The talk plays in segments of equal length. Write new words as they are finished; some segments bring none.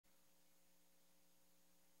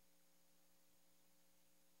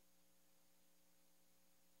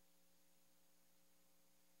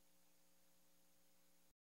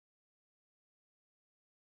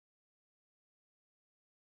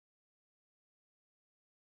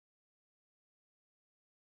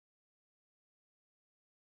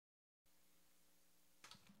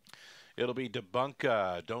It'll be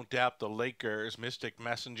Debunka, Don't Doubt the Lakers, Mystic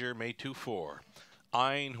Messenger, May 2-4.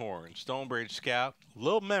 Einhorn, Stonebridge Scout,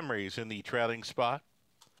 Little Memories in the trailing spot.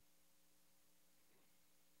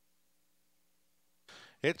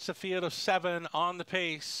 It's a field of 7 on the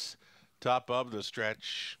pace, top of the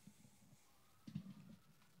stretch.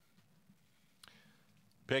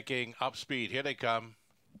 Picking up speed, here they come.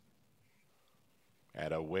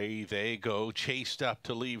 And away they go, chased up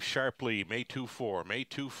to leave sharply. May 2-4, May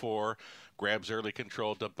 2-4. Grabs early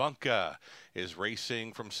control. Debunka is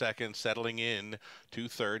racing from second, settling in to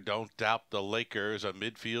third. Don't Doubt the Lakers, a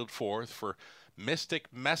midfield fourth for Mystic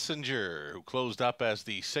Messenger, who closed up as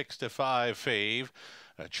the 6-5 fave.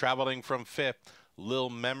 Traveling from fifth, Lil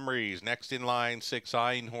Memories. Next in line, 6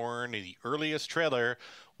 Einhorn. The earliest trailer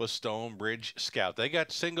was Stonebridge Scout. They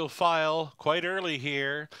got single file quite early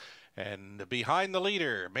here. And behind the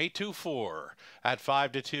leader, May 2-4 at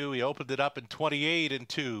 5-2. He opened it up in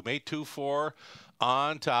 28-2. May 2-4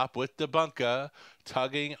 on top with Debunka,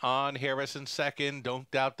 tugging on Harrison second. Don't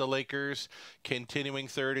Doubt the Lakers continuing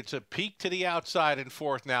third. It's a peek to the outside in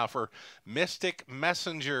fourth now for Mystic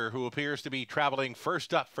Messenger, who appears to be traveling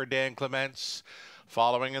first up for Dan Clements.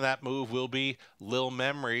 Following in that move will be Lil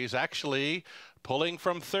Memories. Actually, pulling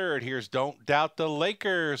from third, here's Don't Doubt the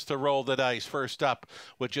Lakers to roll the dice. First up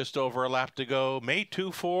with just over a lap to go. May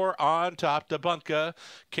 2-4 on top. Debunka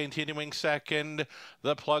continuing second.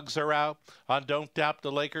 The plugs are out on Don't Doubt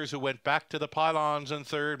the Lakers, who went back to the pylons in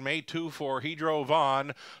third. May 2-4, he drove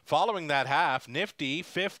on. Following that half, nifty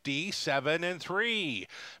 57-3.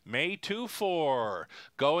 May 2-4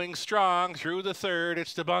 going strong through the third.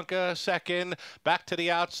 It's Debunka second. Back to the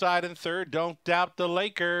outside in third. Don't Doubt the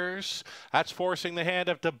Lakers. That's forcing the hand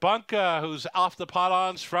of Debunka, who's off the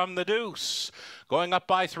pylons from the deuce. Going up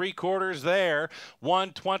by 3/4 there.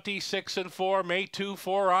 126-4. May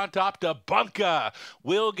 2-4 on top. Debunka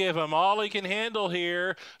will give him all he can handle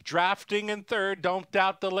here. Drafting in third. Don't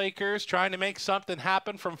Doubt the Lakers, trying to make something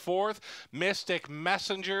happen from fourth. Mystic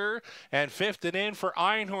Messenger. And fifth and in for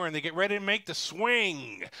Einhorn. They get ready to make the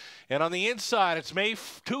swing. And on the inside, it's May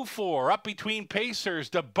 2-4 up between Pacers.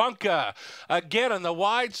 Debunka again on the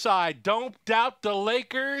wide side. Don't Doubt the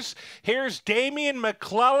Lakers. Here's Damian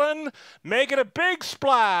McClellan making a big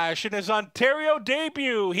splash in his Ontario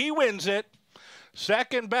debut. He wins it.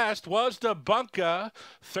 Second best was Debunka.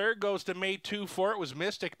 Third goes to May 2-4. It was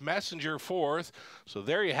Mystic Messenger fourth. So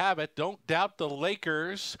there you have it. Don't Doubt the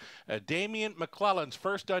Lakers. Damian McClellan's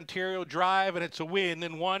first Ontario drive, and it's a win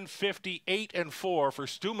in 158-4 for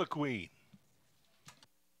Stu McQueen.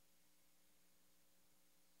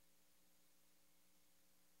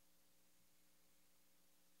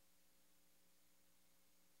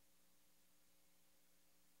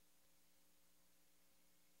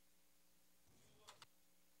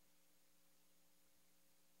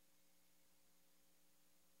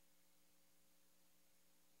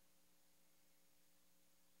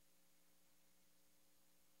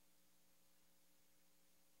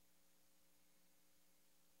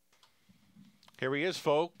 Here he is,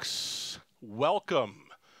 folks. Welcome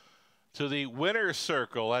to the winner's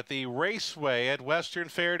circle at the Raceway at Western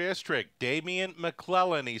Fair District. Damian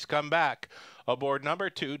McClellan, he's come back aboard number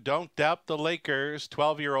 2. Don't Doubt the Lakers,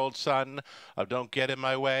 12-year-old son of Don't Get in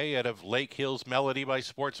My Way out of Lake Hills Melody by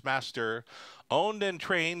Sportsmaster. Owned and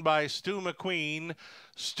trained by Stu McQueen.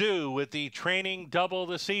 Stu with the training double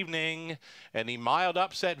this evening and the mild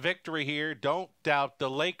upset victory here. Don't Doubt the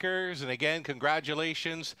Lakers. And again,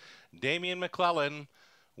 congratulations, Damian McClellan,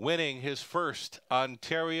 winning his first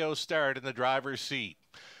Ontario start in the driver's seat.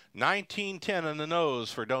 19-10 on the nose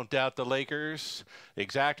for Don't Doubt the Lakers. The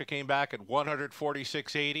exactor came back at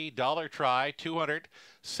 146.80. Dollar try,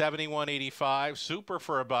 271.85. Super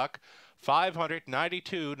for a buck,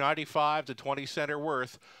 592.95. The 20-center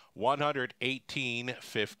worth,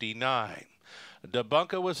 118.59.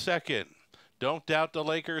 Debunka was second. Don't Doubt the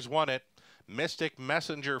Lakers won it. Mystic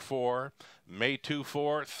Messenger 4, May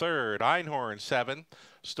 2-4 third. Einhorn 7.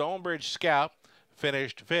 Stonebridge Scout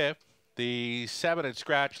finished 5th. The 7 and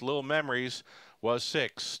scratch Little Memories was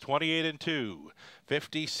 6. 28-2,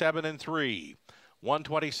 57-3,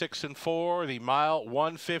 126-4. The mile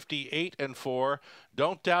 158-4.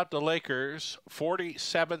 Don't Doubt the Lakers,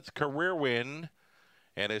 47th career win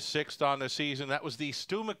and his 6th on the season. That was the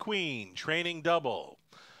Stu McQueen training double.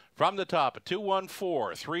 From the top,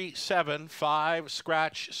 214-375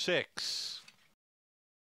 scratch 6.